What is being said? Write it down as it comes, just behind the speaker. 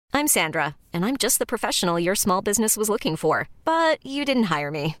I'm Sandra, and I'm just the professional your small business was looking for. But you didn't hire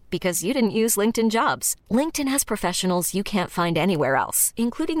me because you didn't use LinkedIn Jobs. LinkedIn has professionals you can't find anywhere else,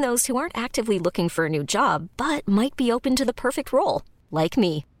 including those who aren't actively looking for a new job, but might be open to the perfect role, like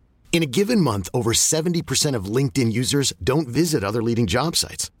me. In a given month, over 70% of LinkedIn users don't visit other leading job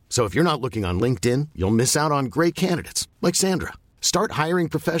sites. So if you're not looking on LinkedIn, you'll miss out on great candidates like Sandra. Start hiring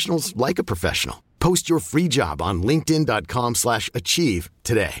professionals like a professional. Post your free job on linkedin.com/achieve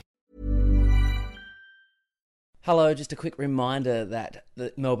today. Hello, just a quick reminder that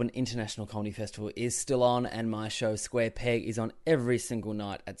the Melbourne International Comedy Festival is still on, and my show Square Peg is on every single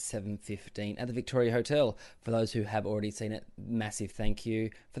night at 7:15 at the Victoria Hotel. For those who have already seen it, massive thank you.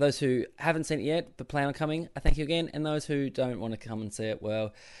 For those who haven't seen it yet but plan on coming, I thank you again. And those who don't want to come and see it,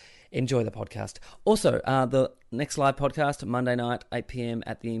 well, enjoy the podcast. Also, the next live podcast, Monday night, 8 p.m.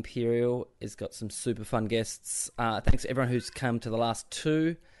 at the Imperial, has got some super fun guests. Thanks to everyone who's come to the last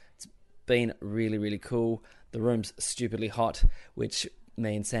two. It's been really, really cool. The room's stupidly hot, which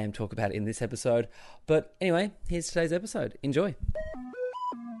me and Sam talk about in this episode. But anyway, here's today's episode. Enjoy.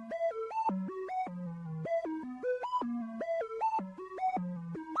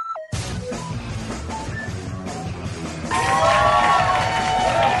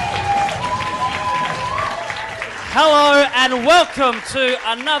 Hello and welcome to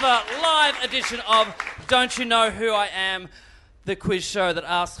another live edition of Don't You Know Who I Am, the quiz show that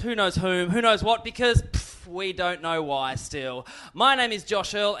asks who knows whom, who knows what, because we don't know why still. My name is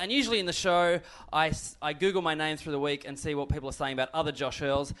Josh Earl, and usually in the show I Google my name through the week and see what people are saying about other Josh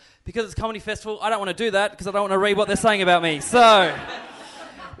Earls. Because it's a comedy festival, I don't want to do that because I don't want to read what they're saying about me. So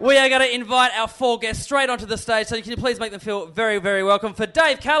we are going to invite our four guests straight onto the stage, so can you please make them feel very, very welcome. For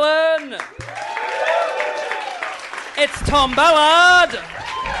Dave Callan, it's Tom Ballard,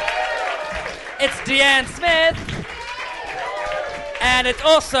 it's Deanne Smith, and it's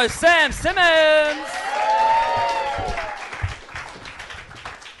also Sam Simmons.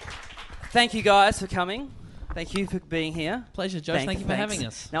 Thank you guys for coming. Thank you for being here. Pleasure, Josh. Thank you for having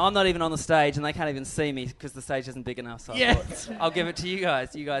us. Now, I'm not even on the stage, and they can't even see me because the stage isn't big enough, so I thought I'll give it to you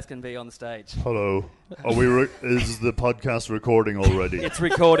guys. You guys can be on the stage. Hello. Is the podcast recording already? It's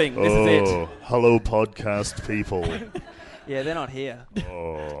recording. This is it. Hello, podcast people. Yeah, they're not here.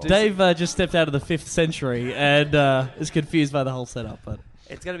 Oh. Dave just stepped out of the 5th century and is confused by the whole setup, but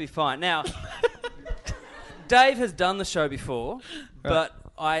it's going to be fine. Now, Dave has done the show before, but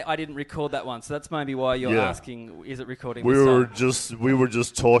I didn't record that one, so that's maybe why you're asking, is it recording We this were time? we were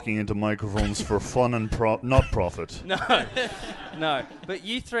just talking into microphones for fun and not profit. No. But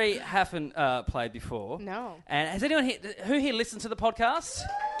you three haven't played before. No. And has anyone who here listened to the podcast?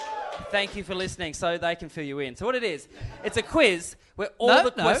 Thank you for listening, so they can fill you in. So what it is, it's a quiz where all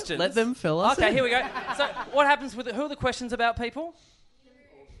the questions... let them fill us in. Okay, here we go. So what happens with who are the questions about, people?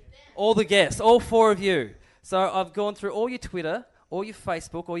 All the guests, all four of you. So I've gone through all your Twitter, all your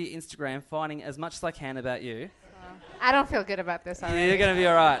Facebook, all your Instagram, finding as much as I can about you. I don't feel good about this already. You're going to be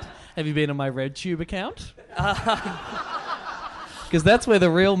all right. Have you been on my RedTube account? Because that's where the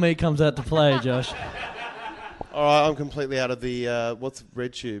real me comes out to play, Josh. All right, I'm completely out of the... what's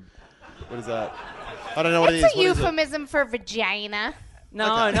RedTube? What is that? I don't know what it is. It's a euphemism for vagina.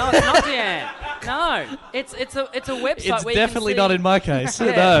 No, it's not, Deanne. No, it's a website It's where definitely you can see, not in my case.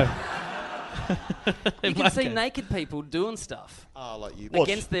 Yeah. No. You can see naked people doing stuff like you.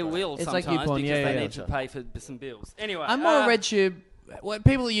 against their will It's like sometimes YouPorn, because yeah, they yeah. need to pay for some bills. Anyway, I'm more RedTube. What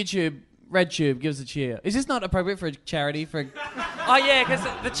people at YouTube, RedTube gives a cheer. Is this not appropriate for a charity? Oh yeah, because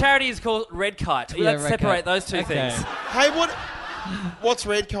the charity is called Red Kite. Yeah, Let's Red separate Kite. those two Okay. things. Hey, what's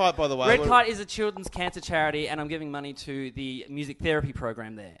Red Kite, by the way? Red Kite is a children's cancer charity, and I'm giving money to the music therapy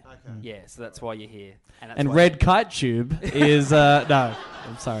program there. Okay. Yeah, so that's why you're here. And Red Kite Tube is... no,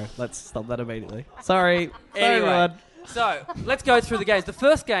 I'm sorry. Let's stop that immediately. Sorry. Anyway, everyone. so let's go through the games. The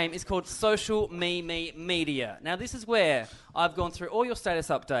first game is called Social Media. Now, this is where I've gone through all your status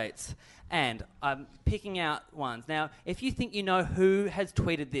updates, and I'm picking out ones. Now, if you think you know who has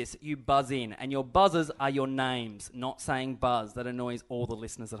tweeted this, you buzz in, and your buzzers are your names, not saying buzz. That annoys all the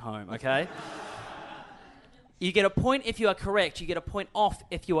listeners at home, okay? You get a point if you are correct. You get a point off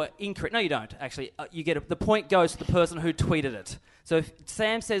if you are incorrect. No, you don't, actually. The point goes to the person who tweeted it. So if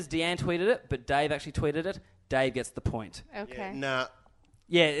Sam says Deanne tweeted it, but Dave actually tweeted it, Dave gets the point. Okay. Nah.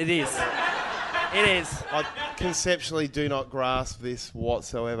 Yeah, it is. It is. I conceptually do not grasp this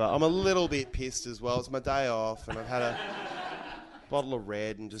whatsoever. I'm a little bit pissed as well. It's my day off, and I've had a bottle of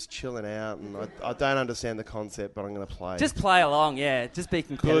red and just chilling out, and I don't understand the concept, but I'm going to play. Just play along, yeah. Just be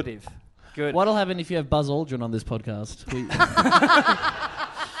competitive. Good. What'll happen if you have Buzz Aldrin on this podcast?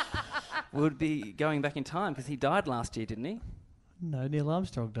 We'd be going back in time because he died last year, didn't he? No, Neil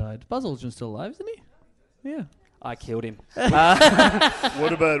Armstrong died. Buzz Aldrin's still alive, isn't he? Yeah. I killed him.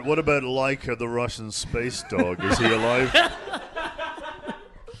 What about Laika, the Russian space dog? Is he alive?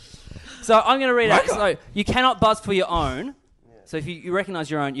 So I'm going to read out. So you cannot buzz for your own. So if you recognise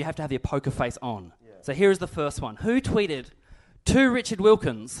your own, you have to have your poker face on. So here is the first one. Who tweeted to Richard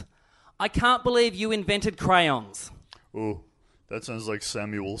Wilkins, "I can't believe you invented crayons"? Oh, that sounds like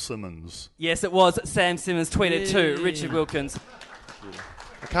Samuel Simmons. Yes, it was. Sam Simmons tweeted to Richard Wilkins.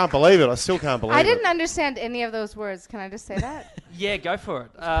 I can't believe it. I still can't believe it. I didn't understand any of those words. Can I just say that? Yeah, go for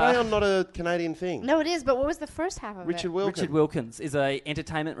it. Crayon not a Canadian thing. No, it is. But what was the first half of Richard it? Wilkins. Richard Wilkins is a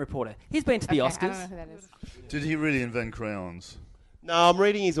entertainment reporter. He's been to the I Oscars. don't know who that is. Did he really invent crayons? No, I'm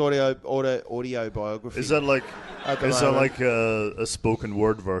reading his audio biography. Is that like At the moment. a spoken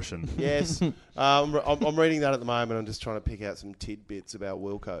word version? Yes. I'm reading that at the moment. I'm just trying to pick out some tidbits about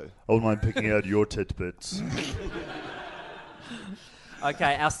Wilco. I wouldn't mind picking out your titbits.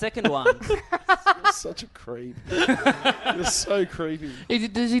 Okay, our second one. You're such a creep. You're so creepy.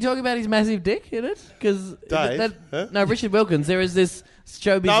 Does he talk about his massive dick in it? Because Dave? Huh? No, Richard Wilkins. There is this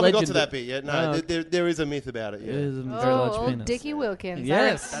showbiz No, I haven't legend. got to that bit yet. No, there is a myth about it. It Yeah. is a very large Oh, penis. Dickie Wilkins.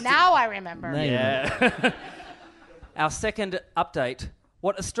 Yes. Now I remember. There you Yeah. Our second update.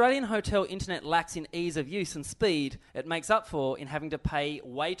 What Australian hotel internet lacks in ease of use and speed, it makes up for in having to pay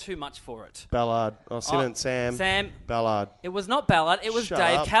way too much for it. Ballard. Sam. Sam. Ballard. It was not Ballard, it was Shut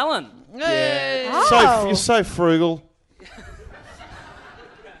Dave up. Callan. Yeah. Oh. You're so frugal.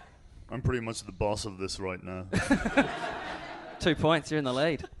 I'm pretty much the boss of this right now. 2 points, you're in the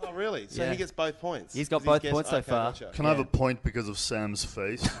lead. Oh, really? So Yeah. he gets both points? He's got 'Cause both points so far. Gotcha. Can I have a point because of Sam's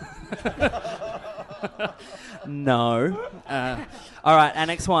face? No. All right, our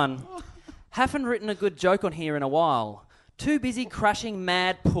next one. Haven't written a good joke on here in a while. Too busy crushing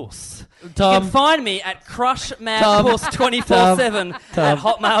mad puss. Tom. You can find me at crushmadpuss247 at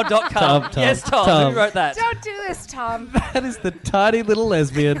hotmail.com. Yes, Tom. Who wrote that? Don't do this, Tom. That is the tiny little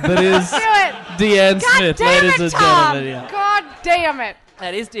lesbian that is Do it. Deanne God Smith, damn ladies it, and Tom. gentlemen. Yeah. God damn it.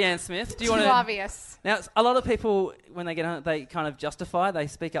 That is Deanne Smith. Do you Too want to? obvious. Now, a lot of people, when they get on, they kind of justify. They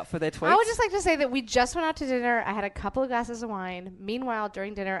speak up for their tweets. I would just like to say that we just went out to dinner. I had a couple of glasses of wine. Meanwhile,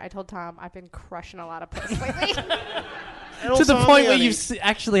 during dinner, I told Tom I've been crushing a lot of puss lately. To the point where you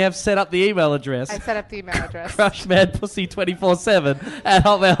actually have set up the email address. I set up the email address. Crushmadpussy247 at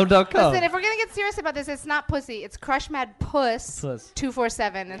hotmail.com. Listen, if we're going to get serious about this, it's not pussy. It's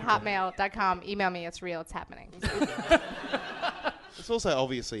crushmadpuss247 at hotmail.com. Email me. It's real. It's happening. It's also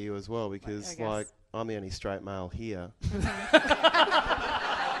obviously you as well because, I guess. I'm the only straight male here.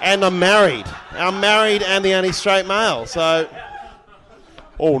 And I'm married. I'm married and the only straight male, so...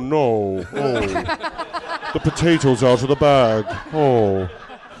 Oh, no. Oh. The potatoes out of the bag. Oh.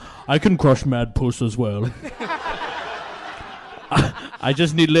 I can crush mad puss as well. I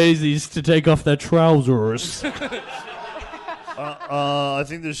just need lazies to take off their trousers. I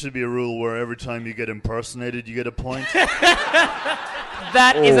think there should be a rule where every time you get impersonated, you get a point.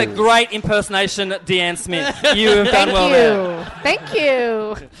 That is a great impersonation, Deanne Smith. You have done well there. Thank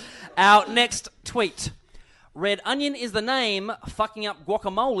you. Our next tweet. Red onion is the name, fucking up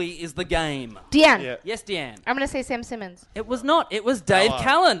guacamole is the game. Deanne. Yeah. Yes, Deanne. I'm going to say Sam Simmons. It was not. It was Dave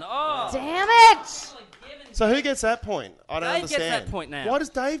Callan. Oh. Damn it. So who gets that point? I don't Dave gets understand. that point now. Why does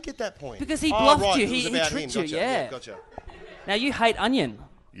Dave get that point? Because he bluffed right, you. 'cause it He was about tricked him. you, Gotcha. yeah. Gotcha. Now, you hate onion.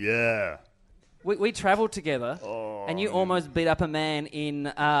 Yeah. We travelled together, and you almost beat up a man in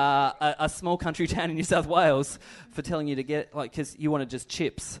a small country town in New South Wales for telling you to get, because you wanted just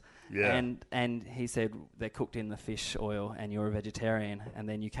chips. Yeah. And he said they're cooked in the fish oil and you're a vegetarian. And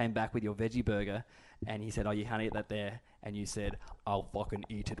then you came back with your veggie burger and he said, oh, you can't eat that there. And you said, I'll fucking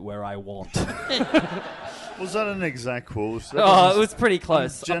eat it where I want. Was that an exact quote? It was pretty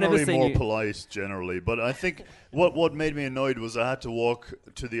close. I've never Generally seen more you. polite, generally. But I think what made me annoyed was I had to walk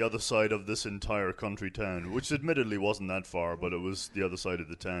to the other side of this entire country town, which admittedly wasn't that far, but it was the other side of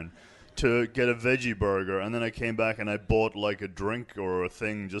the town, to get a veggie burger. And then I came back and I bought like a drink or a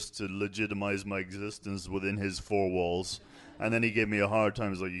thing just to legitimize my existence within his four walls. And then he gave me a hard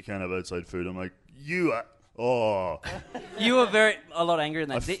time. He's like, you can't have outside food. I'm like, you were a lot angrier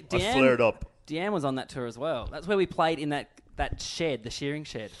than that. I flared up. Deanne was on that tour as well. That's where we played in that shed, the shearing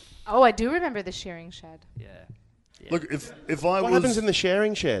shed. Oh, I do remember the shearing shed. Yeah. Look, if I What happens in the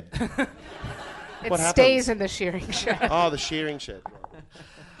sharing shed? It What stays happens? in the shearing shed. Oh, the shearing shed.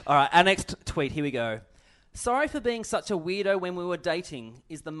 All right, our next tweet. Here we go. Sorry for being such a weirdo when we were dating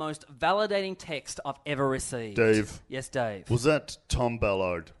is the most validating text I've ever received. Dave. Yes, Dave. Was that Tom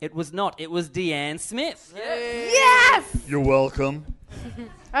Ballard? It was not. It was Deanne Smith. Yes! You're welcome.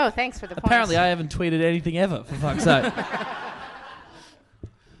 Oh, thanks for the point. Apparently, I haven't tweeted anything ever, for fuck's sake.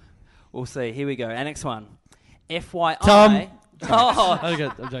 We'll see. Here we go. Our next one. FYI. Tom. Oh. Okay,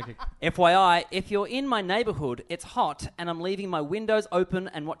 I'm joking. FYI, if you're in my neighbourhood, it's hot, and I'm leaving my windows open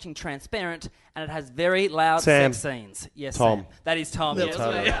and watching Transparent, and it has very loud Sam. sex scenes. Yes, Tom. Sam. That is Tom. Little Yes.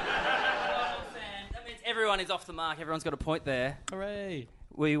 Tom. Well done, Sam. That means everyone is off the mark. Everyone's got a point there. Hooray.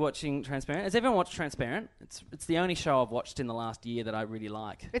 Were you watching Transparent? Has everyone watched Transparent? It's the only show I've watched in the last year that I really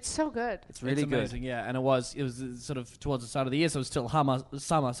like. It's so good. It's really good. Amazing, yeah. And it was sort of towards the start of the year, so it was still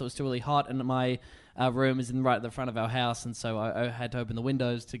summer, so it was still really hot, and my room is right at the front of our house, and so I had to open the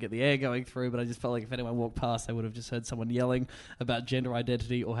windows to get the air going through, but I just felt like if anyone walked past, they would have just heard someone yelling about gender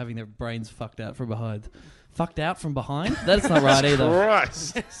identity or having their brains fucked out from behind. Fucked out from behind? That's not right either.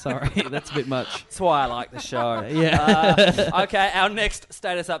 Christ. Sorry, that's a bit much. That's why I like the show. Yeah. Okay, our next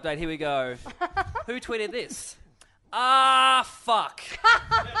status update. Here we go. Who tweeted this? Fuck.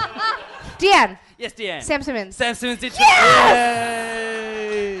 Deanne. Yes, Deanne. Sam Simmons. Sam Simmons did tweet.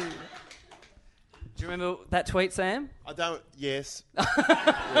 Yay! Do you remember that tweet, Sam? I don't. Yes.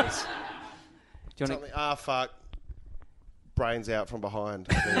 Yes. Do you want Something. Fuck. Brains out from behind.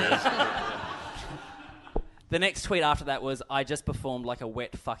 The next tweet after that was, I just performed like a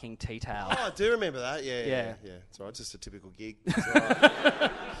wet fucking tea towel. Oh, I do remember that. Yeah. Yeah. It's all right. Just a typical gig. It's all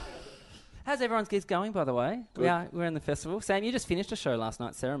right. How's everyone's gigs going, by the way? Good. We're in the festival. Sam, you just finished a show last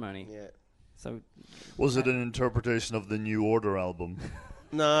night, Ceremony. Yeah. So, Was it an interpretation of the New Order album?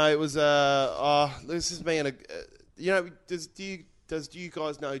 No, it was. This is me and a. Do you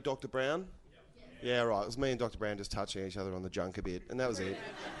guys know Dr. Brown? Yeah, right. It was me and Dr. Brown just touching each other on the junk a bit, and that was it.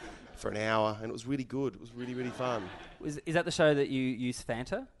 For an hour, and it was really good. It was really, really fun. is that the show that you use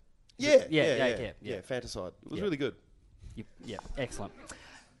Fanta? Yeah. Yeah. Fantaside. It was Yeah. really good. Yeah, excellent.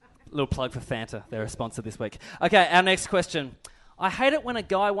 Little plug for Fanta. They're a sponsor this week. Okay, our next question. I hate it when a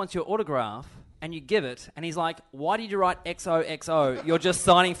guy wants your autograph and you give it, and he's like, why did you write XOXO? You're just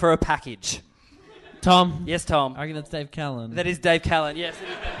signing for a package. Tom. Yes, Tom. I reckon that's Dave Callan. That is Dave Callan. Yes, it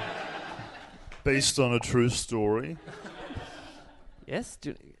is. Based on a true story. Yes,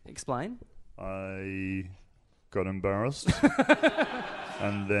 explain. I got embarrassed.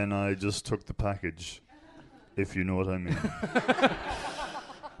 And then I just took the package, if you know what I mean.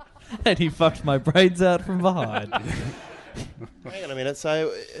 And he fucked my brains out from behind. Hang on a minute. So,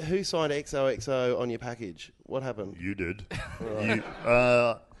 who signed XOXO on your package? What happened? You did.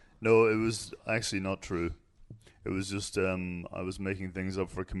 No, it was actually not true. It was just I was making things up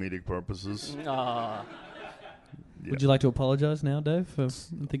for comedic purposes. Aw. Yeah. Would you like to apologise now, Dave, for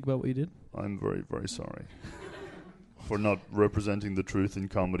think about what you did? I'm very, very sorry for not representing the truth in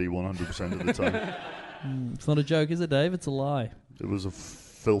comedy 100% of the time. It's not a joke, is it, Dave? It's a lie. It was a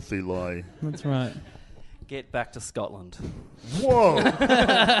filthy lie. That's right. Get back to Scotland. Whoa!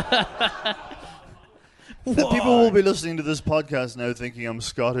 People will be listening to this podcast now thinking I'm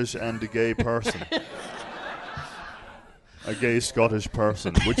Scottish and a gay person. A gay Scottish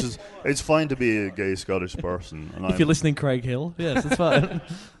person, which is, it's fine to be a gay Scottish person. And If you're listening, Craig Hill, yes, it's fine.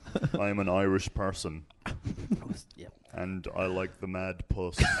 I'm an Irish person. Yep. And I like the mad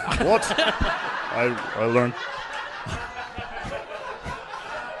puss. What?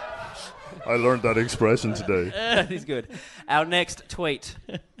 I learned that expression today. That is good. Our next tweet.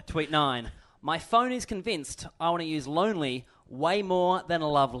 Tweet 9. My phone is convinced I want to use lonely way more than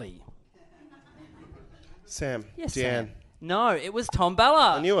lovely. Sam. Yes, Deanne. Sam. No, it was Tom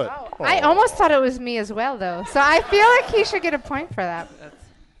Ballard. I knew it. I almost thought it was me as well, though. So I feel like he should get a point for that.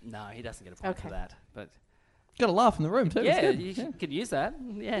 No, he doesn't get a point for Okay. that. But Got a laugh in the room, too. It's yeah, good. you could use that.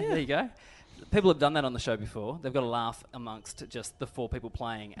 Yeah, there you go. People have done that on the show before. They've got a laugh amongst just the 4 people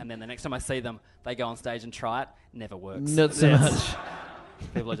playing, and then the next time I see them, they go on stage and try it. Never works. Not so Yes. much.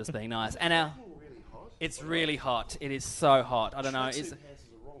 People are just being nice. And it's really hot. It is so hot. I don't know.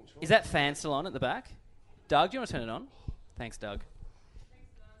 Is that fan still on at the back? Doug, do you want to turn it on? Thanks, Doug.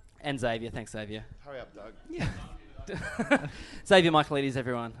 And Xavier. Thanks, Xavier. Hurry up, Doug. Xavier Michaelides,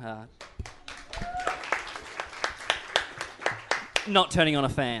 everyone. Not turning on a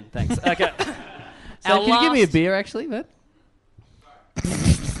fan. Thanks. Okay. So can you give me a beer, actually, man?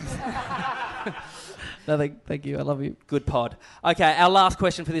 No, thank you. I love you. Good pod. Okay, our last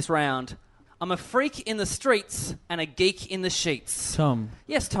question for this round. I'm a freak in the streets and a geek in the sheets. Tom.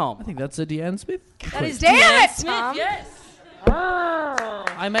 Yes, Tom. I think that's a Deanne Smith. That is Damn Deanne it, Smith, Tom. yes.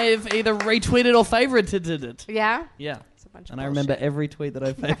 I may have either retweeted or favorited it. Yeah? Yeah. It's a bunch of And I remember bullshit. every tweet that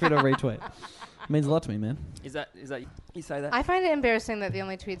I favorite or retweet. It means a lot to me, man. Is that you say that? I find it embarrassing that the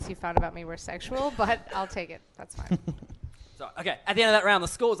only tweets you found about me were sexual, but I'll take it. That's fine. So, okay, at the end of that round, the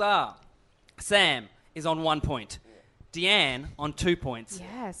scores are Sam is on 1 point, Deanne on 2 points,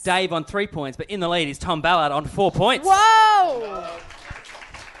 Yes. Dave on 3 points, but in the lead is Tom Ballard on 4 points. Whoa!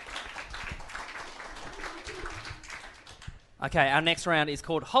 Okay, our next round is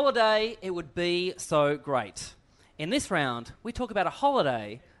called Holiday. It would be so great. In this round, we talk about a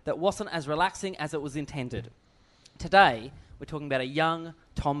holiday that wasn't as relaxing as it was intended. Today, we're talking about a young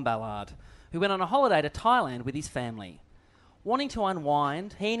Tom Ballard who went on a holiday to Thailand with his family. Wanting to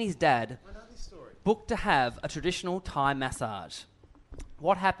unwind, he and his dad booked to have a traditional Thai massage.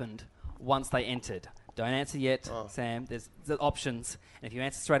 What happened once they entered? Don't answer yet, Sam. There's the options. And if you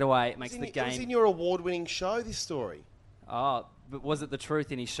answer straight away, it makes the game... It was in your award-winning show, this story. Oh, but was it the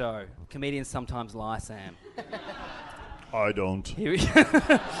truth in his show? Comedians sometimes lie, Sam. I don't. Here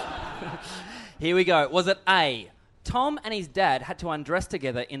we go. Was it A, Tom and his dad had to undress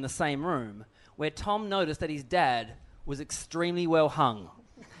together in the same room, where Tom noticed that his dad was extremely well hung.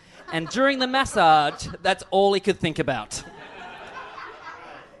 And during the massage, that's all he could think about.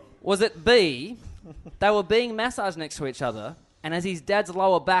 Was it B, they were being massaged next to each other, and as his dad's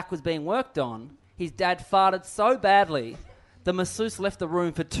lower back was being worked on, his dad farted so badly, the masseuse left the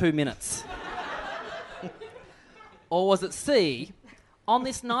room for 2 minutes? Or was it C, on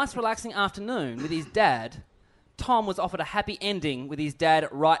this nice relaxing afternoon with his dad, Tom was offered a happy ending with his dad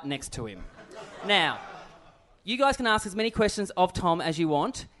right next to him? Now, you guys can ask as many questions of Tom as you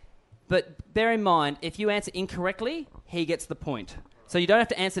want, but bear in mind, if you answer incorrectly, he gets the point. So you don't have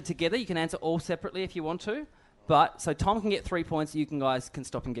to answer together, you can answer all separately if you want to, but so Tom can get 3 points, you guys can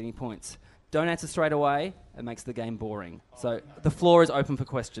stop him getting points. Don't answer straight away, it makes the game boring. So the floor is open for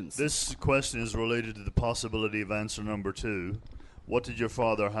questions. This question is related to the possibility of answer number 2. What did your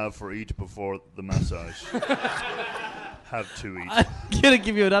father have for eat before the massage? Have to eat. I'm going to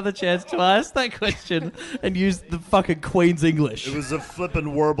give you another chance to ask that question and use the fucking Queen's English. It was a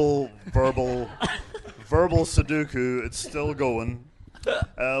flippin' verbal Sudoku. It's still going.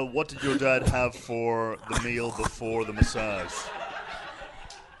 What did your dad have for the meal before the massage?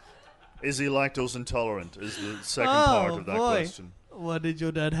 Is he lactose intolerant? Is the second part of that question. What did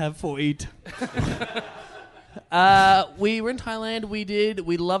your dad have for eat? We were in Thailand.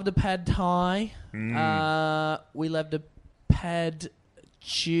 We loved a pad Thai. We loved a pad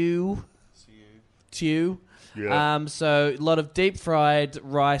chew. Yeah. So a lot of deep fried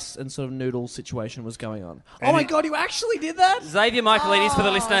rice and sort of noodle situation was going on. Oh my God, you actually did that? Xavier Michaelides, for the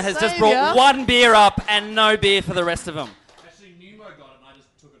listener, has just Xavier. brought 1 beer up and no beer for the rest of them. Actually, Numo got it and I just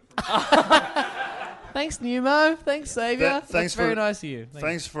took it from Thanks, Numo. Thanks, Xavier. Thanks That's very nice of you.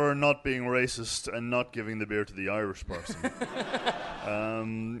 Thanks for not being racist and not giving the beer to the Irish person.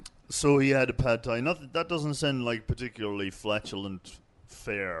 So he had a pad thai. That doesn't sound like particularly flatulent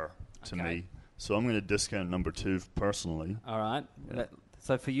fare to me. So I'm going to discount number 2 personally. All right.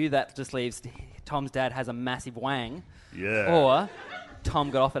 So for you, that just leaves Tom's dad has a massive wang. Yeah. Or Tom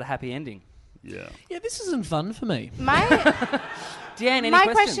got offered a happy ending. Yeah. Yeah, this isn't fun for me. Deanne, any My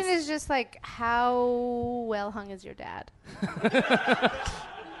questions? question is just like, how well hung is your dad?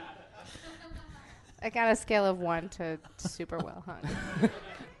 Like on a scale of 1 to super well hung.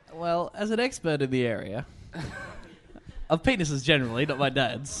 Well, as an expert in the area of penises generally, not my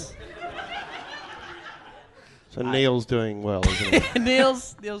dad's. So Neil's doing well, isn't he?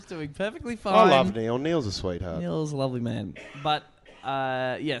 Neil's doing perfectly fine. I love Neil. Neil's a sweetheart. Neil's a lovely man. But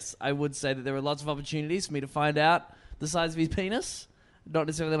yes, I would say that there were lots of opportunities for me to find out the size of his penis. Not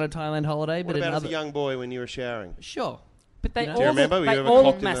necessarily on a Thailand holiday, What but in about as other... a young boy when you were showering? Sure. But they Do you all remember? Were you they ever all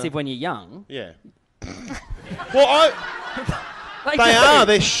cocked in massive the- when you're young. Yeah. Well, they are.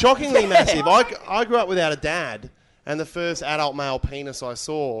 They're shockingly massive. I grew up without a dad, and the first adult male penis I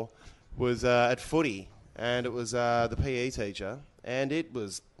saw was at footy, and it was the PE teacher, and it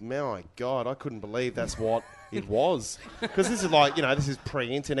was, my God, I couldn't believe that's what it was. Because this is like, this is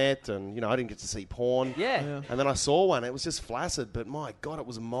pre-internet, and, I didn't get to see porn. Yeah. And then I saw one. It was just flaccid, but my God, it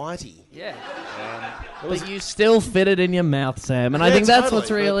was mighty. Yeah. But you still fit it in your mouth, Sam, and I think that's what's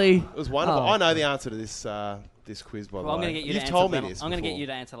really... It was wonderful. Oh. I know the answer to this quiz, by the way. Well, I'm going to get you You've to answer. told me that. this I'm going to get before. you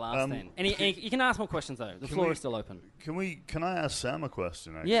to answer last then. You can ask more questions though. The floor is still open. Can I ask Sam a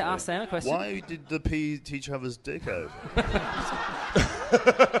question, actually? Yeah, ask Sam a question. Why did the PE teacher have his dick out?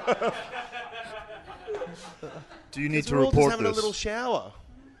 Do you need to we were all just report having this? a little shower.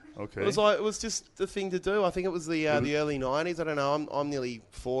 Okay. It was just the thing to do. I think it was the early 90s. I don't know. I'm nearly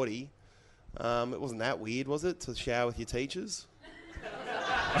 40. It wasn't that weird, was it, to shower with your teachers?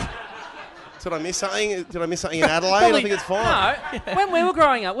 Did I miss something? Did I miss something in Adelaide? I think it's fine. No. When we were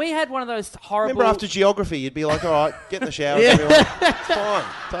growing up, we had one of those horrible... Remember after geography, you'd be like, all right, get in the shower, everyone. It's fine.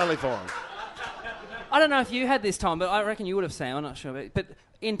 Totally fine. I don't know if you had this time, but I reckon you would have, Sam. I'm not sure. But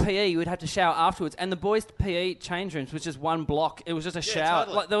in PE, you would have to shower afterwards. And the boys' PE change rooms was just one block. It was just a shower.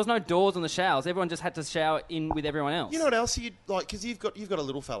 Totally. Like, there was no doors on the showers. Everyone just had to shower in with everyone else. You know what else you'd like? Because you've got a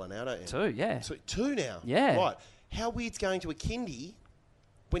little fella now, don't you? 2, yeah. So 2 now. Yeah. Right. how weird's going to a kindy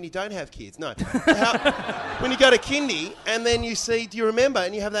when you don't have kids. No. When you go to kindy and then you see, do you remember,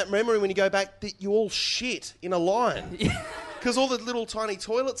 and you have that memory when you go back that you all shit in a line. Because all the little tiny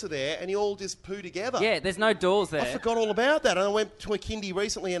toilets are there and you all just poo together. Yeah, there's no doors there. I forgot all about that. And I went to a kindy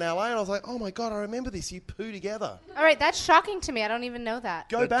recently in LA and I was like, oh my God, I remember this. You poo together. All right, that's shocking to me. I don't even know that.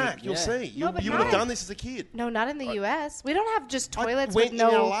 Go back. You'll see. You No, but would not have in- done this as a kid. No, not in the U.S. We don't have just toilets I went with no...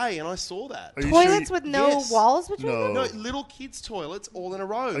 in LA and I saw that. Are you Toilets sure with no Yes. walls between No. them? No, little kids' toilets all in a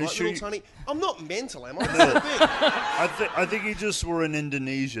row. you Like sure little you- tiny... I'm not mental, am I? That's the thing. I think you just were in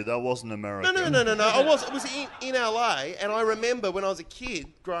Indonesia. That wasn't America. No. I was in LA, and I remember when I was a kid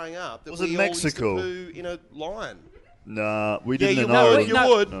growing up that Was we it all Mexico? used to poo in a line. Nah, we Yeah, didn't you know. would. You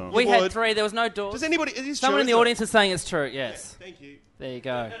would. No. We You had would. 3. There was no doors. Does anybody? It is Someone true, in the isn't it? audience is saying it's true. Yes. Thank you. There you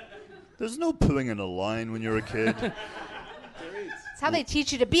go. There's no pooing in a line when you're a kid. It's how they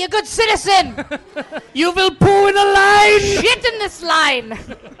teach you to be a good citizen. You will poo in a line. Shit in this line.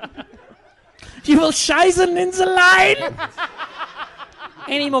 You will scheißen in the line.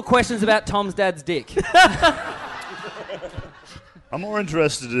 Any more questions about Tom's dad's dick? I'm more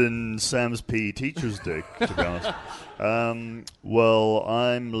interested in Sam's PE teacher's dick, to be honest. Well,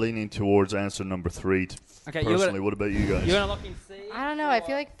 I'm leaning towards answer number 3. Okay, you're personally, gonna- what about you guys? You're going to lock in C? I don't know. I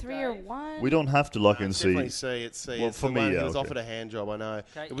feel like 3 or 1. We don't have to lock in It's C. definitely C. It's C. Well, it's for the me, one yeah, who was okay. offered a hand job. I know.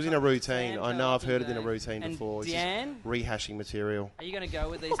 Okay, It was in a routine. Sam, I know. I've Tom, heard it in a and routine and before. It's just Deanne? rehashing material. Are you going to go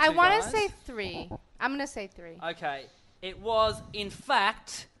with these I two want guys? to say 3. I'm going to say 3. Okay. It was, in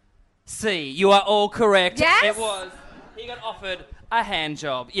fact, C. You are all correct. Yes? It was. He got offered a hand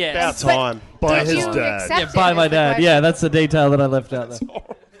job. Yes. About time. By Did his you dad. accept Yeah, it by is my the dad. question. Yeah, that's the detail that I left out there.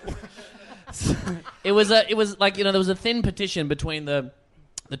 It was like, you know, there was a thin partition between the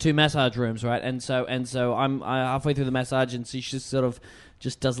two massage rooms, right? And so I'm halfway through the massage, and she just sort of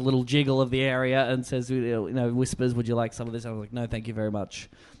just does a little jiggle of the area and says, you know, whispers, "Would you like some of this?" I was like, "No, thank you very much,"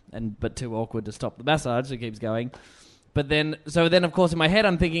 but too awkward to stop the massage, so it keeps going. But then of course in my head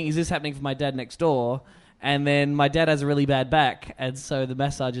I'm thinking, is this happening for my dad next door? And then my dad has a really bad back, and so the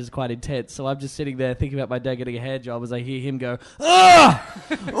massage is quite intense. So I'm just sitting there thinking about my dad getting a hand job as I hear him go, "Ah!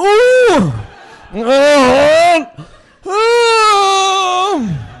 Ooh!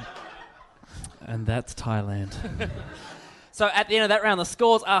 And that's Thailand. So at the end of that round, the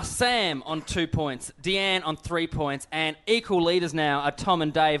scores are Sam on 2 points, Deanne on 3 points, and equal leaders now are Tom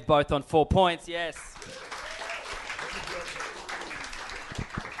and Dave, both on 4 points. Yes.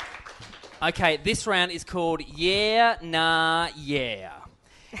 Okay, this round is called Yeah, Nah, Yeah.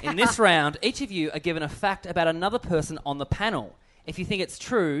 In this round, each of you are given a fact about another person on the panel. If you think it's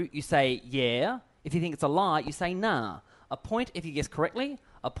true, you say yeah. If you think it's a lie, you say nah. A point if you guess correctly,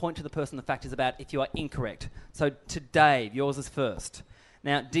 a point to the person the fact is about if you are incorrect. So to Dave, yours is first.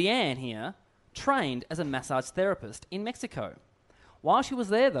 Now, Deanne here trained as a massage therapist in Mexico. While she was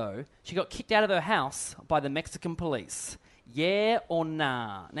there, though, she got kicked out of her house by the Mexican police. Yeah or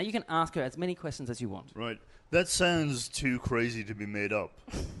nah? Now, you can ask her as many questions as you want. Right. That sounds too crazy to be made up.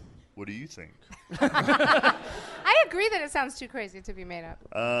 What do you think? I agree that it sounds too crazy to be made up.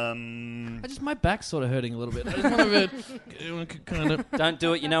 My back's sort of hurting a little bit. I just want to kind of... Don't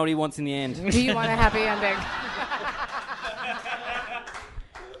do it. You know what he wants in the end. Do you want a happy ending?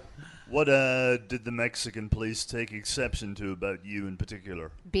 What did the Mexican police take exception to about you in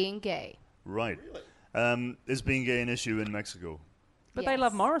particular? Being gay. Right. Is being gay an issue in Mexico? But they Yes.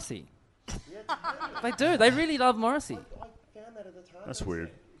 love Morrissey. They do. They really love Morrissey. That's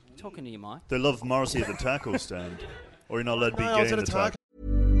weird. Talking to you, Mike. They love Morrissey at the taco stand. Or you're not allowed to be No, I gay was in at the a taco.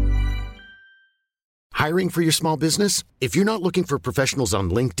 Hiring for your small business? If you're not looking for professionals on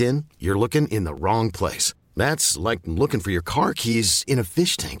LinkedIn, you're looking in the wrong place. That's like looking for your car keys in a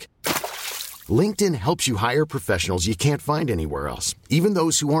fish tank. LinkedIn helps you hire professionals you can't find anywhere else, even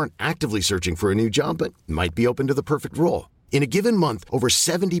those who aren't actively searching for a new job but might be open to the perfect role. In a given month, over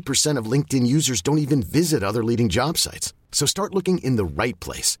 70% of LinkedIn users don't even visit other leading job sites. So start looking in the right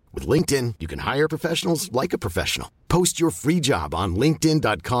place. With LinkedIn, you can hire professionals like a professional. Post your free job on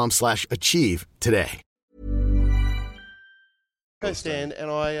linkedin.com/achieve today. Stand, and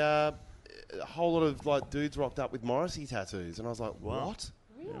a whole lot of like dudes rocked up with Morrissey tattoos, and I was like, what?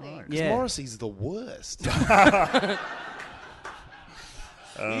 Really? Because Yeah. Morrissey's the worst.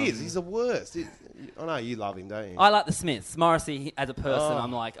 He is. He's the worst. I know you love him, don't you? I like the Smiths. Morrissey, as a person, Oh.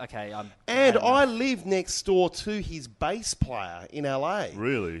 I'm like, okay, I'm... And don't know. I live next door to his bass player in LA.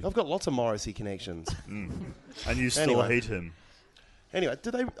 Really? I've got lots of Morrissey connections. And you still Anyway. hate him. Anyway,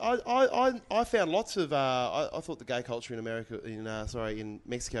 did they? I found lots of. I thought the gay culture in America, in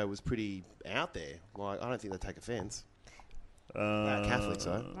Mexico, was pretty out there. Like, I don't think they take offence. Catholics,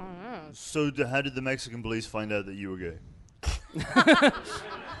 though. So how did the Mexican police find out that you were gay?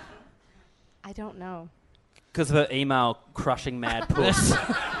 I don't know. Because of her email crushing mad puss.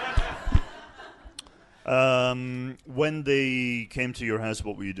 When they came to your house,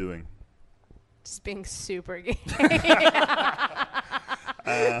 what were you doing? Just being super gay.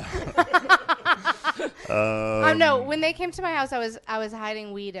 No, when they came to my house, I was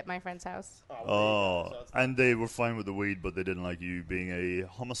hiding weed at my friend's house. And they were fine with the weed, but they didn't like you being a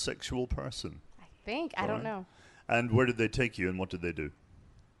homosexual person. I think. I don't know. And where did they take you, and what did they do?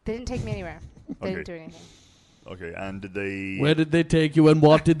 They didn't take me anywhere. They Okay. didn't do anything. Okay, and did they... Where did they take you and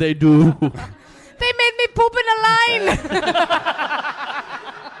what did they do? They made me poop in a line.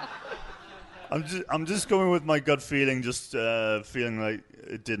 I'm just going with my gut feeling, just feeling like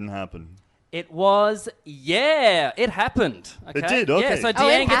it didn't happen. It was, it happened. Okay? It did, okay. Yeah, so it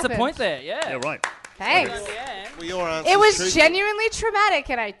Deanne gets a happened. point there, yeah. Yeah, right. Thanks. Well, your answer's It was truthful. genuinely traumatic,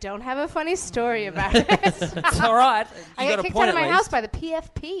 and I don't have a funny story about it. It's all right. I You got got a kicked point out of at my least. house by the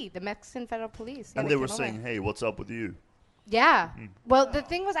PFP, the Mexican Federal Police. Yeah, And they were came saying, over. hey, what's up with you? Yeah. Well, the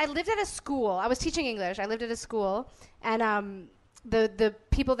thing was, I lived at a school. I was teaching English. I lived at a school, and the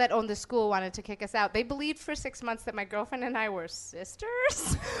people that owned the school wanted to kick us out. They believed for 6 months that my girlfriend and I were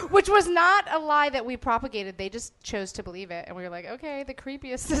sisters, which was not a lie that we propagated. They just chose to believe it, and we were like, okay, the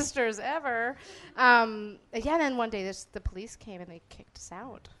creepiest sisters ever. Then one day the police came and they kicked us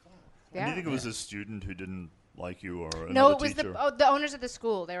out. And do you think it was a student who didn't like you or another No, it was teacher? the owners of the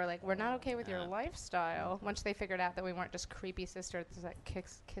school. They were like, we're not okay with your lifestyle. Once they figured out that we weren't just creepy sisters that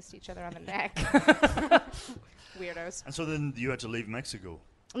kissed each other on the neck. Weirdos. And so then you had to leave Mexico.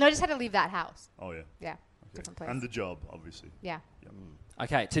 No, I just had to leave that house. Oh, yeah. Yeah, different place. And the job, obviously. Yeah.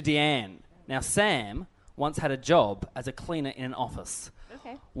 Okay, to Deanne. Now, Sam once had a job as a cleaner in an office.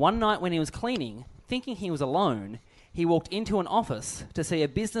 Okay. One night when he was cleaning, thinking he was alone, he walked into an office to see a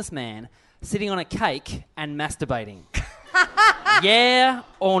businessman sitting on a cake and masturbating. Yeah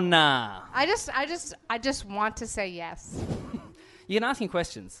or nah? I just want to say yes. You can ask him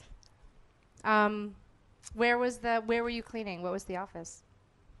questions. Where were you cleaning? What was the office?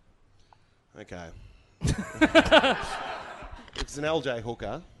 Okay. It's an LJ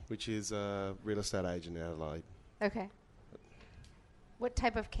Hooker, which is a real estate agent in Adelaide. Okay. What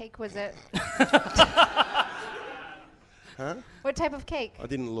type of cake was it? Huh? What type of cake? I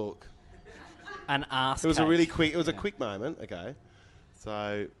didn't look. An ass It was cake. a really quick. It was a quick moment. Okay,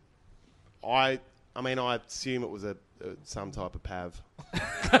 so I assume it was some type of pav.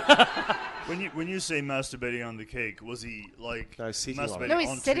 When you say masturbating on the cake, was he like sitting on it? masturbating No, he's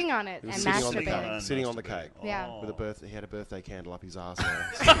onto- sitting on it He and was sitting on the masturbating. cake. Sitting on the cake. Yeah. With he had a birthday candle up his arse.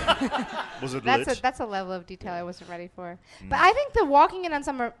 Was it lit? That's a level of detail I wasn't ready for. But I think the walking in on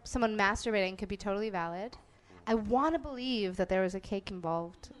someone masturbating could be totally valid. I want to believe that there was a cake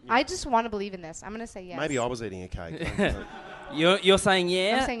involved. I just want to believe in this. I'm going to say yes. Maybe I was eating a cake. You're saying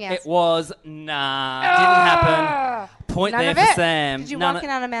yeah? I'm saying yes. It was nah. Didn't happen. Point None there of for it. Sam. Did you None walk in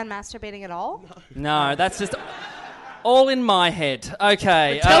on a man masturbating at all? No, that's just all in my head.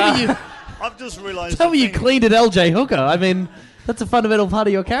 Okay. Tell me you, I've just realised. tell the me you thing- cleaned at LJ Hooker. I mean, that's a fundamental part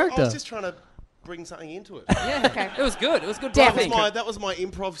of your I character. was just trying to bring something into it. Yeah, Okay. It was good. It was good Damn bluffing. That was my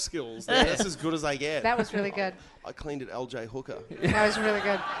improv skills. That's as good as they get. That was really good. I cleaned at LJ Hooker. That was really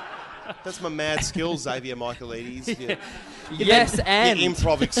good. That's my mad skills, Xavier Michaelides. You, Yes, and you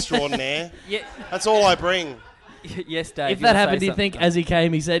improv extraordinaire. yeah, That's all I bring. yes, Dave. if you that wanna happened, say do you think something? as he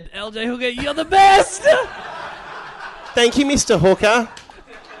came, he said, LJ Hooker, you're the best? Thank you, Mr. Hooker.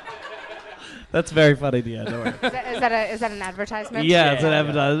 That's very funny, Deanne. Don't worry. Is that an advertisement? Yeah, it's an Yeah.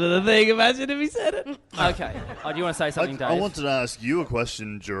 advertisement thing. Imagine if he said it. Okay. Oh, do you want to say something, Dave? I wanted to ask you a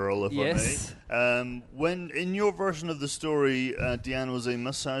question, Gerald, if Yes. I may. When in your version of the story, Deanne was a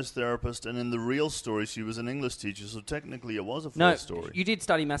massage therapist, and in the real story, she was an English teacher. So technically, it was a No, false story. you did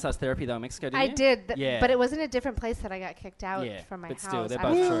study massage therapy though in Mexico, didn't I you? did, Yeah. but it was in a different place that I got kicked out Yeah, from my but house. still, they're I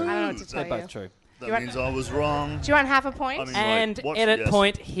both don't- true. I don't know what to tell They're you. both true. That you want- means I was wrong. Do you want half a point? I mean, And like, what? edit Yes.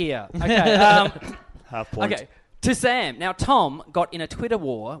 point here. Okay. Half point. Okay. To Sam. Now, Tom got in a Twitter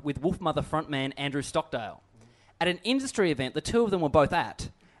war with Wolfmother frontman Andrew Stockdale. At an industry event the two of them were both at,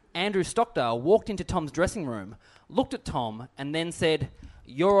 Andrew Stockdale walked into Tom's dressing room, looked at Tom, and then said,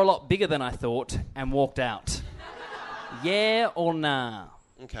 "You're a lot bigger than I thought," and walked out. Yeah or nah?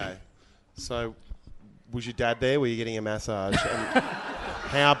 Okay. So, was your dad there? Were you getting a massage? And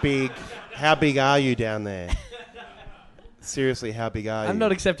how big are you down there? Seriously, how big are you? I'm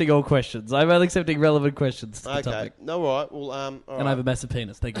not accepting all questions. I'm only accepting relevant questions to the Okay. topic. No, all right. Well, all And right. I have a massive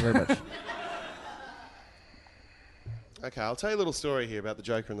penis. Thank you very much. Okay, I'll tell you a little story here about the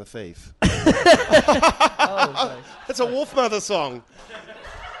Joker and the Thief. Oh, It's a Wolfmother song.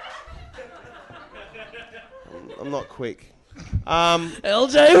 I'm not quick.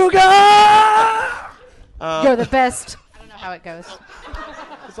 LJ Hooker! You're the best. I don't know how it goes.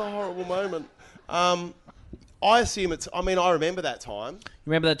 It's a horrible moment. I assume it's... I mean, I remember that time. You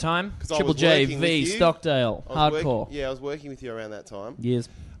remember that time? 'Cause I Triple was J, working V, with you. Stockdale, I was hardcore. I was working with you around that time. Years.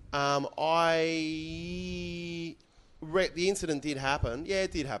 The incident did happen. Yeah,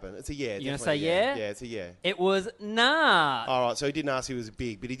 it did happen. It's a yeah. You gonna definitely say a yeah? Yeah, it's a yeah. It was nah. All right, so he didn't ask if he was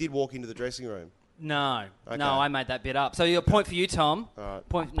big, but he did walk into the dressing room. No. Okay. No, I made that bit up. So your point for you, Tom. All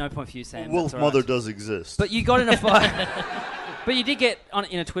right. No point for you, Sam. Wolf That's all right. Mother does exist. But you got in a fight. But you did get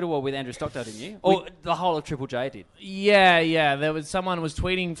in a Twitter war with Andrew Stockdale, didn't you? Or the whole of Triple J did. Yeah. There was someone was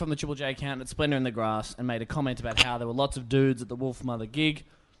tweeting from the Triple J account at Splendor in the Grass and made a comment about how there were lots of dudes at the Wolf Mother gig.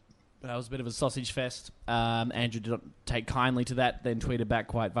 That was a bit of a sausage fest. Andrew did not take kindly to that, then tweeted back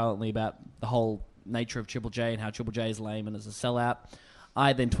quite violently about the whole nature of Triple J and how Triple J is lame and is a sellout.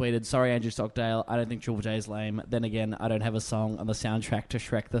 I then tweeted, sorry, Andrew Stockdale, I don't think Triple J is lame. Then again, I don't have a song on the soundtrack to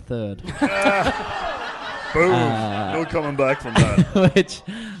Shrek the Third. Boom. No coming back from that. Which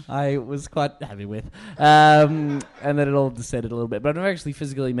I was quite happy with. And then it all descended a little bit. But I've never actually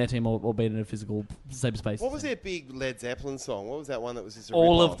physically met him or been in a physical same space. What was their big Led Zeppelin song? What was that one that was just a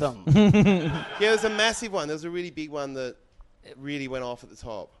All rip-off? of them. Yeah, there was a massive one. There was a really big one that really went off at the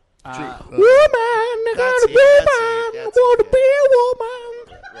top. Woman, I gotta be man. I want to be a woman.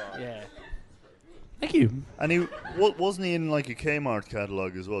 Right. Yeah. Thank you. And wasn't he in like a Kmart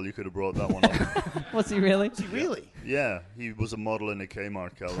catalogue as well? You could have brought that one up. Was he really? Was he really? Yeah, he was a model in a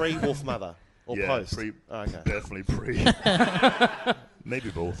Kmart catalogue. Pre-Wolf Mother or post? Okay. Definitely pre.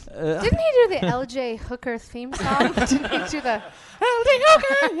 Maybe both. Didn't he do the LJ Hooker theme song? Didn't he do the... LJ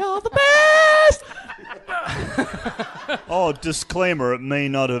Hooker, you're the best. Oh, disclaimer, it may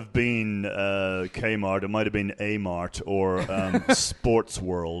not have been Kmart. It might have been A-Mart or Sports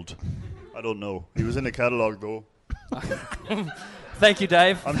World. I don't know. He was in the catalogue, though. Thank you,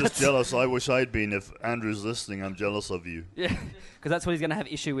 Dave. I'm just jealous. I wish I'd been. If Andrew's listening, I'm jealous of you. Yeah, because that's what he's going to have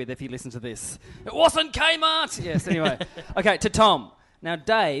issue with if he listens to this. It wasn't Kmart! Yes, anyway. Okay, to Tom. Now,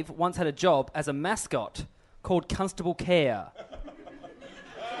 Dave once had a job as a mascot called Constable Care.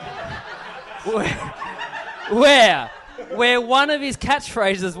 where one of his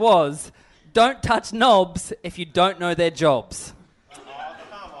catchphrases was, don't touch knobs if you don't know their jobs.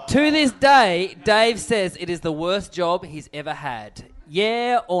 To this day, Dave says it is the worst job he's ever had.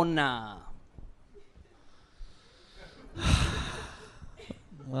 Yeah or nah?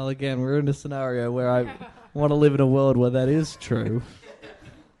 Well, again, we're in a scenario where I want to live in a world where that is true.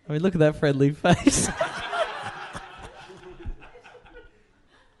 I mean, look at that friendly face.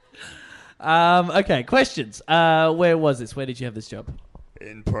 Okay, questions. Where was this? Where did you have this job?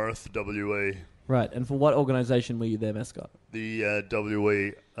 In Perth, WA. Right, and for what organisation were you their mascot? The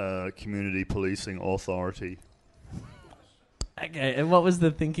WA Community Policing Authority. Okay, and what was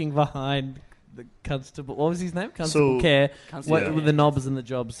the thinking behind the constable? What was his name? Constable Care. Constable What with the knobs and the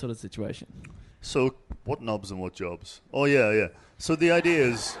jobs sort of situation? So, what knobs and what jobs? Oh, yeah. So the idea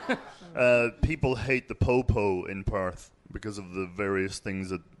is people hate the po-po in Perth because of the various things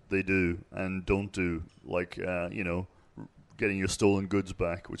that they do and don't do, like, getting your stolen goods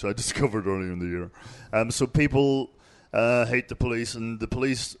back, which I discovered earlier in the year. So people hate the police, and the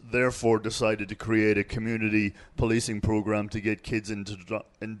police therefore decided to create a community policing program to get kids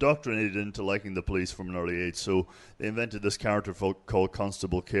indoctrinated into liking the police from an early age. So they invented this character called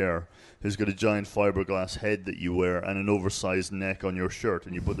Constable Care, who's got a giant fiberglass head that you wear and an oversized neck on your shirt,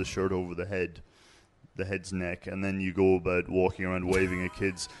 and you put the shirt over the head's neck, and then you go about walking around waving at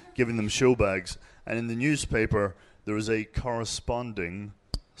kids, giving them show bags. And in the newspaper, there is a corresponding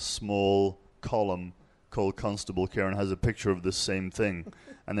small column called Constable Care and has a picture of the same thing.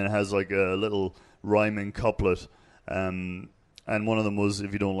 And then it has like a little rhyming couplet. And one of them was,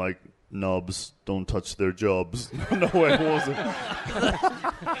 if you don't like knobs, don't touch their jobs. No, it wasn't.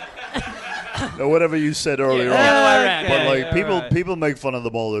 No, whatever you said earlier on. But like people make fun of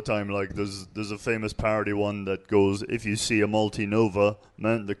them all the time. Like there's a famous parody one that goes, if you see a multi-nova,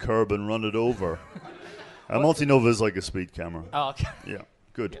 mount the curb and run it over. A multi-nova is like a speed camera. Oh, okay. Yeah,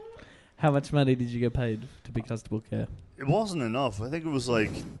 good. How much money did you get paid to be Constable Care? It wasn't enough. I think it was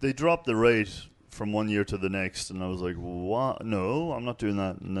like they dropped the rate from one year to the next, and I was like, what? No, I'm not doing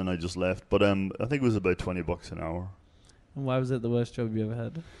that. And then I just left. But I think it was about $20 an hour. And why was it the worst job you ever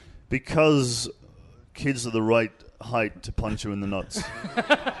had? Because kids are the right height to punch you in the nuts.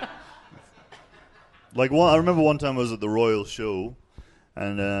 I remember one time I was at the Royal Show,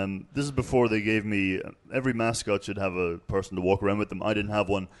 and this is before they gave me, every mascot should have a person to walk around with them. I didn't have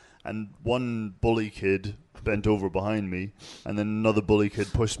one, and one bully kid bent over behind me, and then another bully kid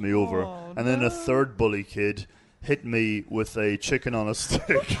pushed me over, and then a third bully kid hit me with a chicken on a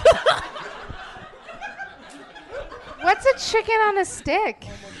stick. What's a chicken on a stick?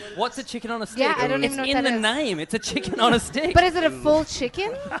 What's a chicken on a stick? Yeah, I don't even know what It's in that the is. name. It's a chicken on a stick. But is it a full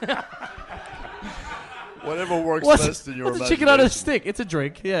chicken? Whatever works What's best in your a imagination. chicken on a stick? It's a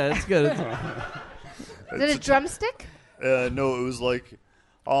drink. Yeah, it's good. Is it a drumstick? No, it was like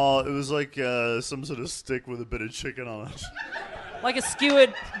some sort of stick with a bit of chicken on it. Like a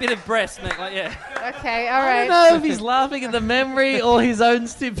skewered bit of breast, mate. Like, yeah. Okay, all I right. don't know if he's laughing at the memory or his own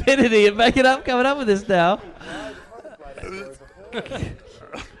stupidity and coming up with this now.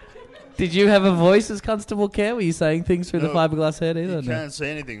 Did you have a voice as Constable Care? Were you saying things through the fiberglass head either? You can't say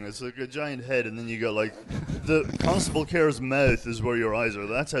anything. It's like a giant head, and then you got like the Constable Care's mouth is where your eyes are.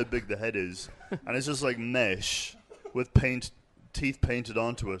 That's how big the head is, and it's just like mesh with teeth painted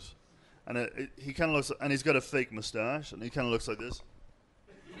onto it. And he kind of looks, and he's got a fake mustache, and he kind of looks like this.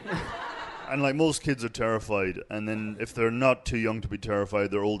 And like most kids are terrified, and then if they're not too young to be terrified,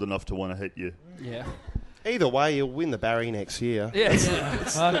 they're old enough to want to hit you. Yeah. Either way, you'll win the Barry next year. Yeah. It's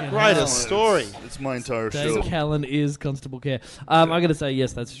the greatest story. It's my entire Dave show. Callan is Constable Care. I'm going to say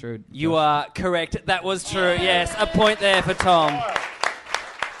yes, that's true. You are correct. That was true. Yes, a point there for Tom.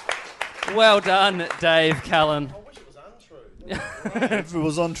 Well done, Dave Callan. If it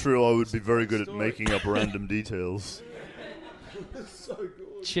was untrue, I would be very good at making up random details.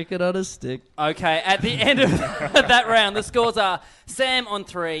 Chicken on a stick. Okay, at the end of that round, the scores are Sam on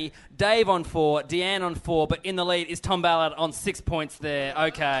 3, Dave on 4, Deanne on 4, but in the lead is Tom Ballard on 6 points there.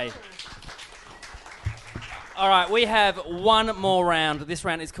 Okay. All right, we have one more round. This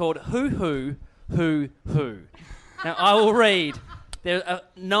round is called Who. Now, I will read. There are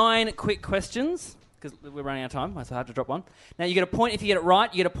 9 quick questions, because we're running out of time, so I have to drop one. Now, you get a point if you get it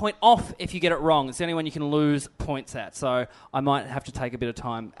right. You get a point off if you get it wrong. It's the only one you can lose points at. So I might have to take a bit of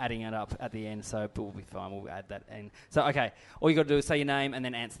time adding it up at the end, but we'll be fine. We'll add that in. So, okay, all you got to do is say your name and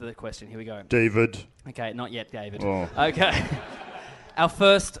then answer the question. Here we go. David. Okay, not yet, David. Oh. Okay. Our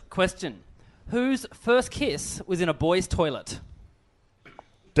first question. Whose first kiss was in a boy's toilet?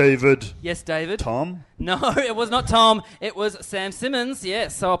 David. Yes, David. Tom? No, it was not Tom. It was Sam Simmons.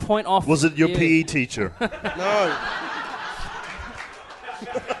 Yes, so a point off. Was it your you. PE teacher? No.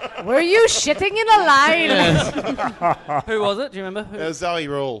 Were you shitting in a line? Who was it? Do you remember? Who? It was Zoe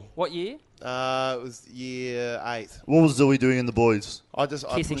Rule. What year? It was year 8. What was Zoe doing in the boys? I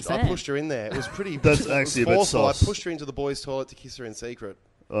Kissing pushed Sam. her in there. It was pretty. That's it was actually a bit forceful. sus. I pushed her into the boys' toilet to kiss her in secret.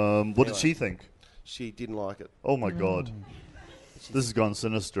 What did she think? She didn't like it. Oh my God. This has gone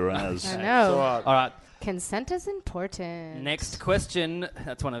sinister as. I It's know. all right. All right. Consent is important. Next question.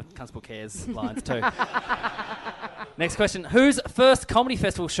 That's one of Constable Care's lines too. Next question. Whose first comedy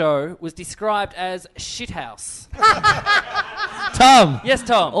festival show was described as shithouse? Tom. Yes,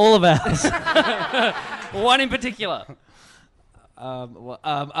 Tom. All of ours. One in particular.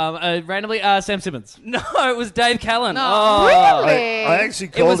 Randomly, Sam Simmons. No, it was Dave Callan. No. Oh. Really? I actually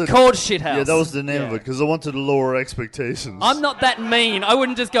It called was called Shithouse. Yeah, that was the name of Yeah. it because I wanted to lower expectations. I'm not that mean. I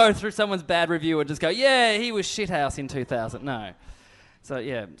wouldn't just go through someone's bad review and just go, yeah, he was shithouse in 2000. No. So,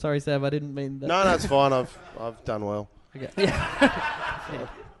 yeah. Sorry, Sam, I didn't mean that. No, it's fine. I've done well.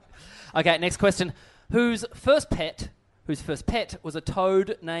 Okay, next question. Whose first pet was a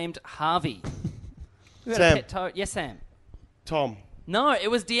toad named Harvey? Who had Sam. a pet toad? Yes, Sam. Tom. No,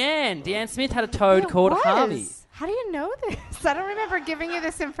 it was Deanne. Deanne Smith had a toad It called was. Harvey. How do you know this? I don't remember giving you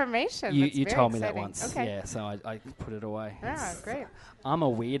this information. You That's very told me that exciting. once. Okay. Yeah, so I put it away. Ah, great. I'm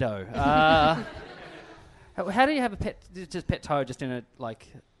a weirdo. How do you have a pet? Just pet toad, just in a what?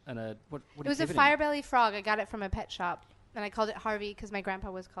 What It was a fire-belly frog. I got it from a pet shop, and I called it Harvey because my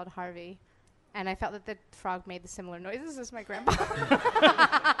grandpa was called Harvey, and I felt that the frog made the similar noises as my grandpa.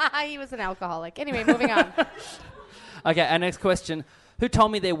 He was an alcoholic. Anyway, moving on. Okay, our next question. Who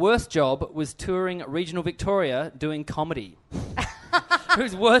told me their worst job was touring regional Victoria doing comedy?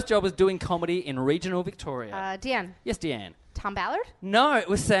 Whose worst job was doing comedy in regional Victoria? Deanne. Yes, Deanne. Tom Ballard? No, it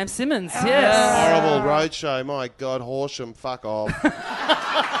was Sam Simmons. Yes. Horrible roadshow. My God, Horsham, fuck off.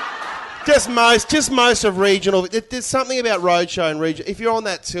 Just most of regional. There's something about roadshow and region. If you're on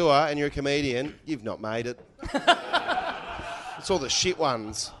that tour and you're a comedian, you've not made it. It's all the shit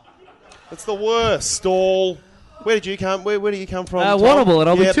ones. It's the worst. Stall. Where did you come? Where do you come from? Tom? Warrnambool, and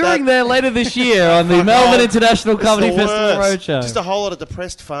I'll be touring there later this year on the Melbourne International It's Comedy the Festival worst. Roadshow. Just a whole lot of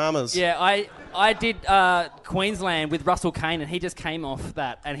depressed farmers. Yeah, I did Queensland with Russell Kane, and he just came off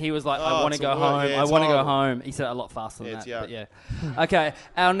that, and he was like, I Oh, want to it's go a wor- home. yeah, I it's want to go horrible. home. He said it a lot faster than Yeah, it's that. But yuck. yeah. Okay,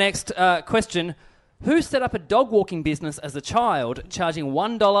 our next question. Who set up a dog walking business as a child, charging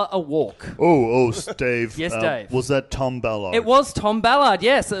 $1 a walk? Dave. Yes, Dave. Was that Tom Ballard? It was Tom Ballard,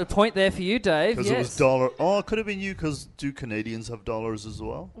 yes. A point there for you, Dave. Because yes. it was dollar. Oh, it could have been you, because do Canadians have dollars as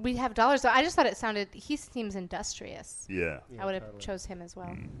well? We have dollars, though. I just thought it sounded... He seems industrious. Yeah. I would have chose him as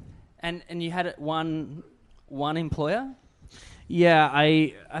well. And you had one employer? Yeah,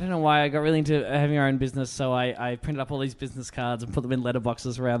 I don't know why I got really into having our own business, so I printed up all these business cards and put them in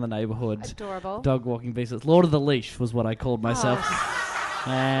letterboxes around the neighbourhood. Adorable. Dog walking business. Lord of the Leash was what I called myself.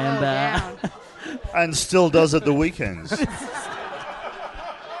 And and still does at the weekends.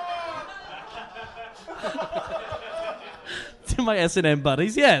 to my S&M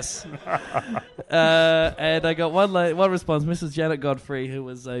buddies, yes. And I got one response, Mrs. Janet Godfrey, who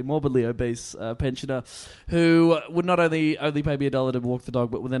was a morbidly obese pensioner, who would not only pay me $1 to walk the dog,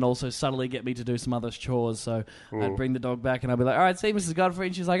 but would then also subtly get me to do some other chores. So I'd bring the dog back and I'd be like, all right, see you, Mrs. Godfrey.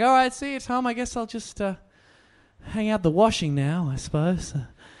 And she's like, all right, see you, Tom. I guess I'll just hang out the washing now, I suppose.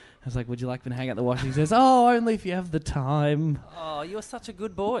 I was like, would you like me to hang out the washing? He says, oh, only if you have the time. Oh, you were such a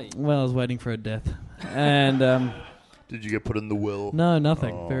good boy. Well, I was waiting for a death. And... Did you get put in the will? No,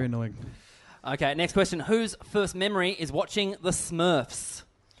 nothing. Very annoying. Okay, next question. Whose first memory is watching The Smurfs?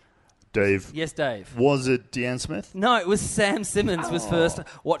 Dave. Yes, Dave. Was it Deanne Smith? No, it was Sam Simmons was first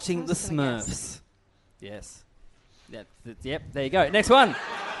watching The Smurfs. Yes. Yep, there you go. Next one.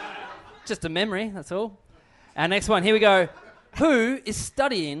 Just a memory, that's all. Our next one, here we go. Who is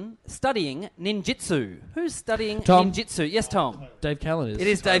studying ninjutsu? Who's studying Tom. ninjutsu? Yes, Tom. Dave Callan is. It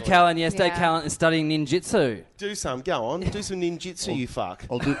is Dave Callan, yes. Yeah. Dave Callan is studying ninjutsu. Do some. Go on. Do some ninjutsu, you fuck.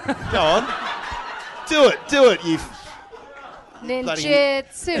 I'll do. Go on. Do it, you...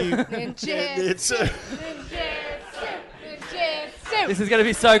 Ninjutsu. Ninjutsu. Ninjutsu. This is going to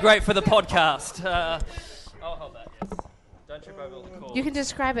be so great for the podcast. I'll hold that, yes. Don't trip over the cord. You can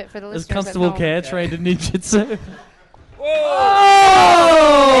describe it for the Is listeners Constable at home. Care trained in ninjutsu? Oh!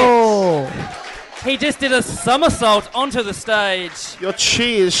 He just did a somersault onto the stage. Your chi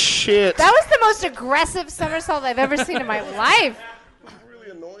is shit. That was the most aggressive somersault I've ever seen in my life.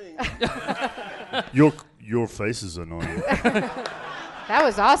 Really annoying. Your face is annoying. That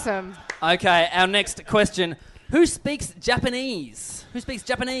was awesome. Okay, our next question. Who speaks Japanese? Who speaks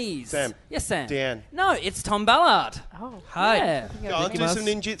Japanese? Sam. Yes, Sam. Dan. No, it's Tom Ballard. Oh. Hi. Yeah. Go on, do some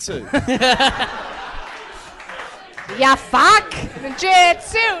ninjutsu. Yeah, fuck.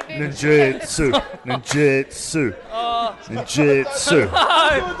 Ninjutsu. Ninjutsu. Ninjutsu. Ninjutsu.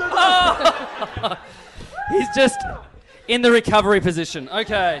 He's just in the recovery position.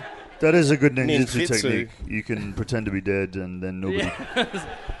 Okay. That is a good ninjutsu Ninjutsu. technique. You can pretend to be dead and then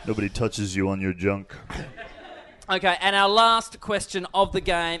nobody touches you on your junk. Okay, and our last question of the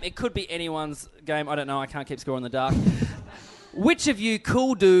game. It could be anyone's game. I don't know. I can't keep score in the dark. Which of you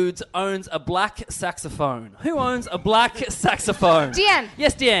cool dudes owns a black saxophone? Who owns a black saxophone? Deanne.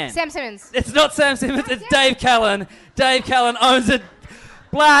 Yes, Deanne. Sam Simmons. It's not Sam Simmons. It's Dave Callan. Dave Callan owns a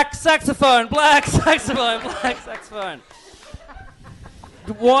black saxophone. Black saxophone. Black saxophone.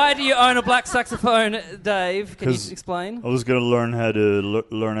 Why do you own a black saxophone, Dave? Can you explain? I was going to learn how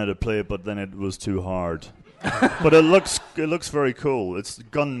to play it, but then it was too hard. But it looks very cool. It's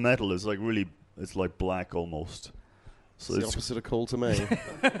gunmetal. It's like black almost. So It's the opposite of cool to me. You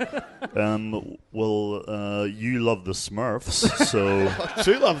love the Smurfs, so I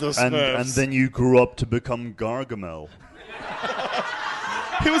do love the Smurfs. and then you grew up to become Gargamel.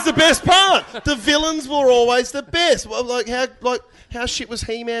 It was the best part. The villains were always the best. Well, how shit was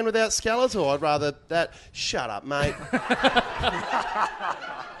He-Man without Skeletor? I'd rather that. Shut up, mate.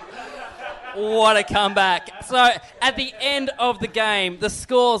 What a comeback. So, at the end of the game, the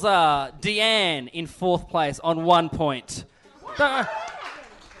scores are Deanne in 4th place on 1 point.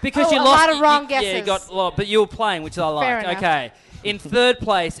 Because you a lost... lot of wrong Yeah, guesses. you got a lot, but you were playing, which I like. Fair enough. Okay. In 3rd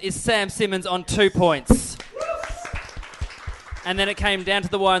place is Sam Simmons on 2 points. And then it came down to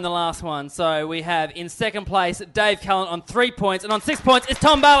the wire in the last one. So we have in 2nd place Dave Callan on 3 points. And on 6 points is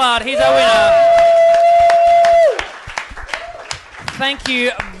Tom Ballard. He's our winner. Thank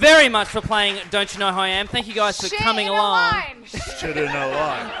you very much for playing Don't You Know Who I Am. Thank you guys for coming along. Shit in a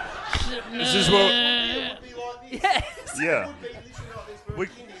line. This is what... Yes. Yeah.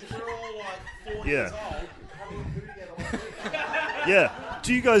 Yeah. Yeah.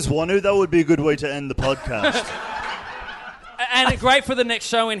 Do you guys want to? That would be a good way to end the podcast. And great for the next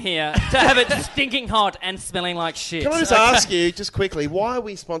show in here to have it stinking hot and smelling like shit. Can I just ask you, just quickly, why are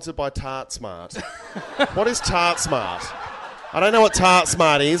we sponsored by Tart Smart? What is Tart Smart? I don't know what Tart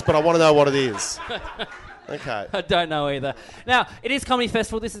Smart is, but I want to know what it is. Okay. I don't know either. Now, it is Comedy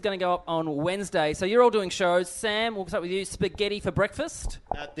Festival. This is going to go up on Wednesday. So you're all doing shows. Sam, we'll start with you. Spaghetti for breakfast.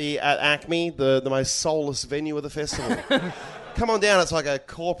 At Acme, the most soulless venue of the festival. Come on down. It's like a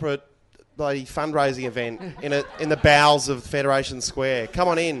corporate bloody fundraising event in the bowels of Federation Square. Come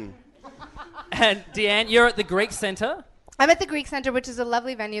on in. And Deanne, you're at the Greek Centre. I'm at the Greek Centre, which is a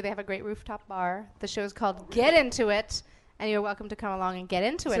lovely venue. They have a great rooftop bar. The show's called Get Into It, and you're welcome to come along and get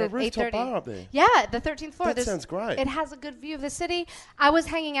into it Is there at a rooftop 8:30. bar up there? Yeah, the 13th floor. That sounds great. It has a good view of the city. I was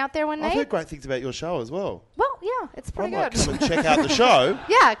hanging out there one I've night. heard great things about your show as well. Well, yeah, it's I pretty might good. come and check out the show.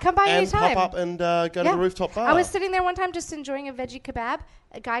 Yeah, come by and anytime. pop up and go to the rooftop bar. I was sitting there one time just enjoying a veggie kebab.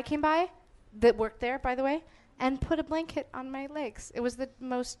 A guy came by that worked there, by the way, and put a blanket on my legs. It was the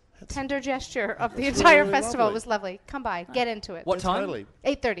most tender gesture of the entire really festival. lovely. It was lovely. Come by. Get into it. What time? Totally.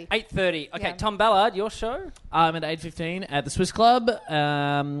 8:30. 8:30. Okay, Yeah. Tom Ballard, your show? I'm at 8:15 at the Swiss Club,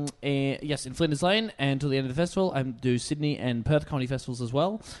 yes, in Flinders Lane, and till the end of the festival. I do Sydney and Perth comedy festivals as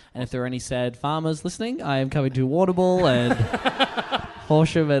well. And if there are any sad farmers listening, I am coming to Warrnambool and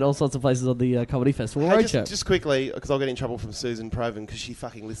Horsham and all sorts of places on the comedy festival Hey, roadshow. just quickly, because I'll get in trouble from Susan Proven because she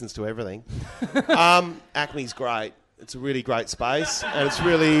fucking listens to everything. Acme's great. It's a really great space, and it's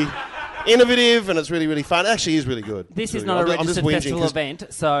really innovative, and it's really, really fun. It actually is really good. This It's is really not good. a I'm just registered whinging festival 'cause- event,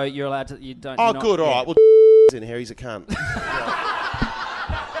 so you're allowed to. You don't. Oh, you're not- good. All yeah. right. Well, in here. He's a cunt.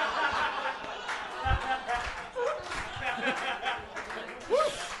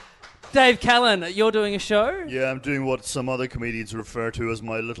 Dave Callan, you're doing a show. Yeah, I'm doing what some other comedians refer to as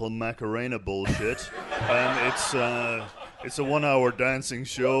my little Macarena bullshit. It's a 1-hour dancing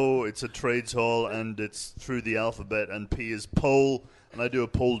show. It's a trades hall, and it's through the alphabet. And P is pole, and I do a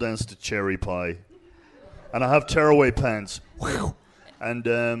pole dance to Cherry Pie. And I have tearaway pants. And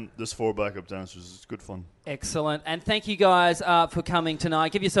there's 4 backup dancers. It's good fun. Excellent. And thank you guys for coming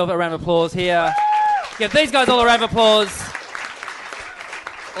tonight. Give yourself a round of applause here. Give these guys all a round of applause.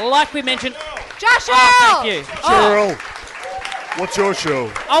 Like we mentioned... Joshua! Oh, thank you. Cheryl, what's your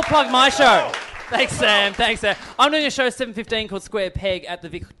show? I'll plug my show. Thanks, Sam. I'm doing a show at 7:15 called Square Peg at the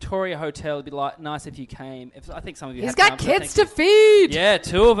Victoria Hotel. It'd be nice if you came. I think some of you He's have got come, so kids thank to you. feed. Yeah,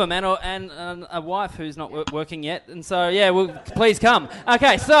 2 of them and a wife who's not working yet. And so, yeah, please come.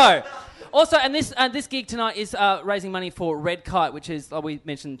 Okay, so... Also, and this gig tonight is raising money for Red Kite, which is, we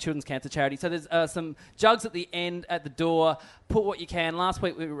mentioned, children's cancer charity. So there's some jugs at the end, at the door. Put what you can. Last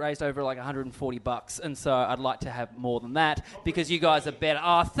week we raised over like $140, and so I'd like to have more than that because you guys are better.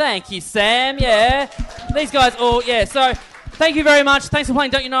 Oh, thank you, Sam. Yeah, these guys all. Yeah. So thank you very much. Thanks for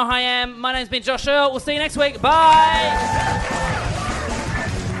playing. Don't You Know Who I Am? My name's been Josh Earl. We'll see you next week. Bye.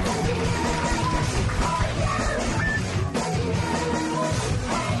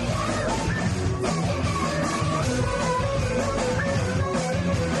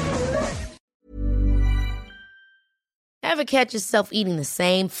 Ever catch yourself eating the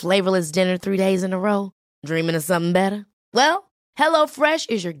same flavorless dinner 3 days in a row? Dreaming of something better? Well, HelloFresh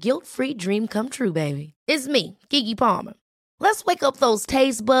is your guilt-free dream come true, baby. It's me, Keke Palmer. Let's wake up those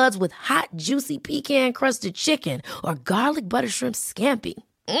taste buds with hot, juicy pecan-crusted chicken or garlic butter shrimp scampi.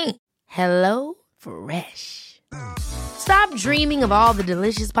 Hello Fresh. Stop dreaming of all the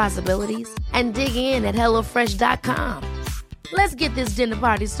delicious possibilities and dig in at HelloFresh.com. Let's get this dinner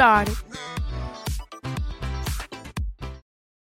party started.